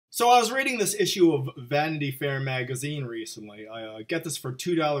So I was reading this issue of Vanity Fair magazine recently. I get this for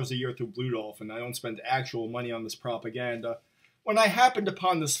 $2 a year through Blue Dolphin. I don't spend actual money on this propaganda. When I happened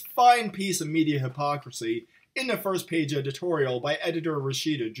upon this fine piece of media hypocrisy in the first page editorial by editor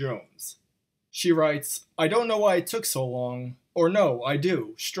Rashida Jones. She writes, "I don't know why it took so long. Or no, I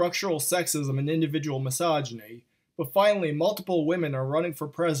do. Structural sexism and individual misogyny. But finally, multiple women are running for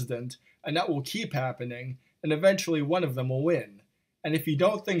president, and that will keep happening, and eventually one of them will win. And if you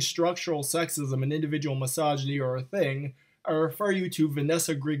don't think structural sexism and individual misogyny are a thing, I refer you to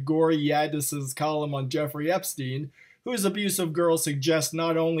Vanessa Grigoriadis' column on Jeffrey Epstein, whose abuse of girls suggests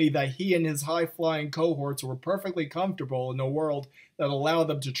not only that he and his high-flying cohorts were perfectly comfortable in a world that allowed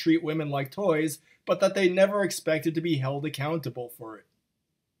them to treat women like toys, but that they never expected to be held accountable for it."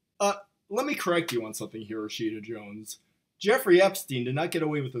 Let me correct you on something here, Rashida Jones. Jeffrey Epstein did not get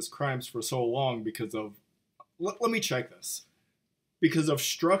away with his crimes for so long because of... Let me check this. Because of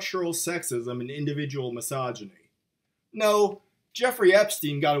structural sexism and individual misogyny. No, Jeffrey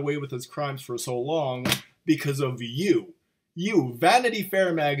Epstein got away with his crimes for so long because of you. You, Vanity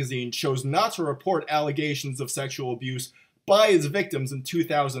Fair magazine, chose not to report allegations of sexual abuse by his victims in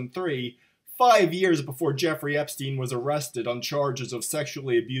 2003, 5 years before Jeffrey Epstein was arrested on charges of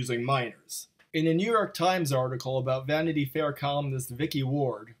sexually abusing minors. In a New York Times article about Vanity Fair columnist Vicky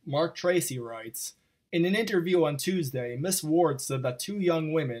Ward, Mark Tracy writes, "In an interview on Tuesday, Miss Ward said that two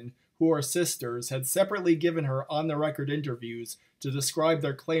young women, who are sisters, had separately given her on-the-record interviews to describe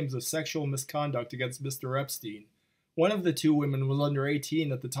their claims of sexual misconduct against Mr. Epstein. One of the two women was under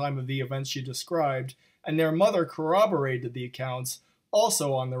 18 at the time of the events she described, and their mother corroborated the accounts,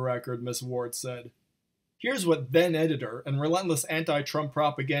 also on the record," Miss Ward said. Here's what then-editor and relentless anti-Trump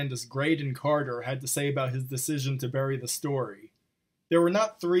propagandist Graydon Carter had to say about his decision to bury the story. "There were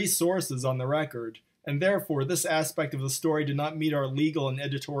not 3 sources on the record, and therefore this aspect of the story did not meet our legal and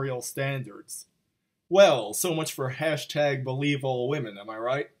editorial standards." Well, so much for hashtag believe all women, am I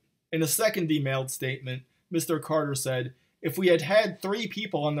right? In a second emailed statement, Mr. Carter said, "If we had had 3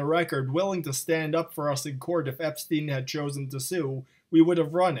 people on the record willing to stand up for us in court if Epstein had chosen to sue, we would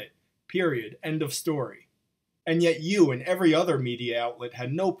have run it. Period. End of story." And yet you and every other media outlet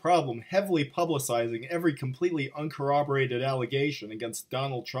had no problem heavily publicizing every completely uncorroborated allegation against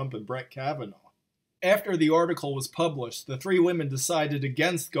Donald Trump and Brett Kavanaugh. After the article was published, the 3 women decided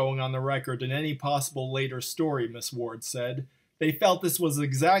against going on the record in any possible later story, Miss Ward said. They felt this was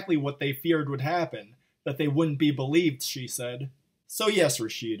exactly what they feared would happen, that they wouldn't be believed, she said. So yes,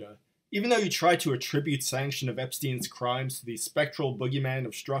 Rashida, even though you try to attribute sanction of Epstein's crimes to the spectral boogeyman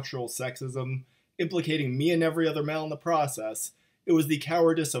of structural sexism, implicating me and every other male in the process, it was the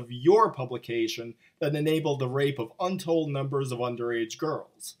cowardice of your publication that enabled the rape of untold numbers of underage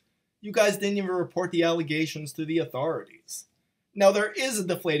girls. You guys didn't even report the allegations to the authorities. Now there is a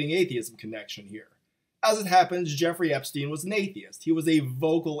deflating atheism connection here. As it happens, Jeffrey Epstein was an atheist. He was a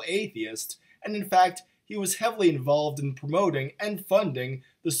vocal atheist, and in fact, he was heavily involved in promoting and funding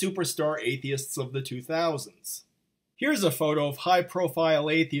the superstar atheists of the 2000s. Here's a photo of high-profile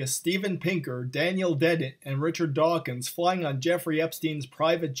atheists Steven Pinker, Daniel Dennett, and Richard Dawkins flying on Jeffrey Epstein's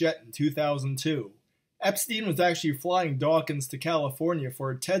private jet in 2002. Epstein was actually flying Dawkins to California for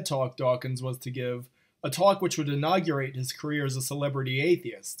a TED Talk Dawkins was to give, a talk which would inaugurate his career as a celebrity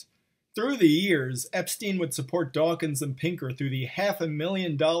atheist. Through the years, Epstein would support Dawkins and Pinker through the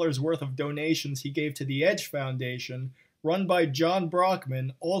 $500,000 worth of donations he gave to the Edge Foundation, run by John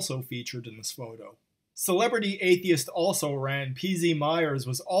Brockman, also featured in this photo. Celebrity atheist also ran PZ Meyers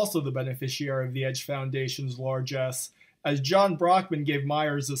was also the beneficiary of the Edge Foundation's largesse, as John Brockman gave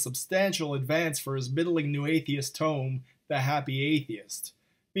Meyers a substantial advance for his middling new atheist tome, The Happy Atheist.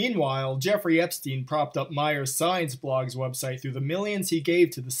 Meanwhile, Jeffrey Epstein propped up Meyers' Science Blog's website through the millions he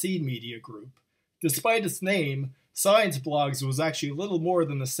gave to the Seed Media Group. Despite its name, Science Blogs was actually little more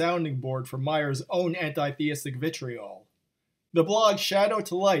than the sounding board for Meyers' own anti-theistic vitriol. The blog Shadow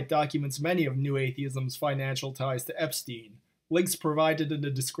to Light documents many of New Atheism's financial ties to Epstein. Links provided in the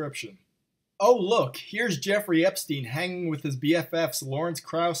description. Oh look, here's Jeffrey Epstein hanging with his BFFs Lawrence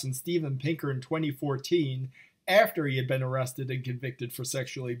Krauss and Steven Pinker in 2014, after he had been arrested and convicted for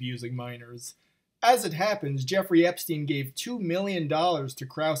sexually abusing minors. As it happens, Jeffrey Epstein gave $2 million to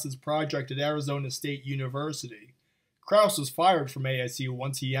Krauss's project at Arizona State University. Krauss was fired from ASU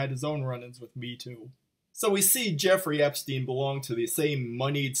once he had his own run-ins with Me Too. So we see Jeffrey Epstein belonged to the same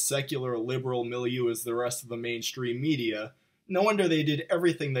moneyed secular liberal milieu as the rest of the mainstream media. No wonder they did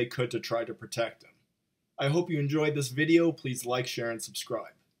everything they could to try to protect him. I hope you enjoyed this video. Please like, share, and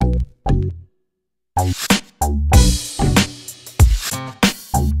subscribe.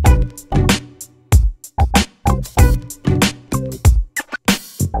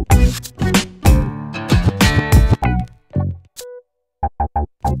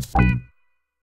 you.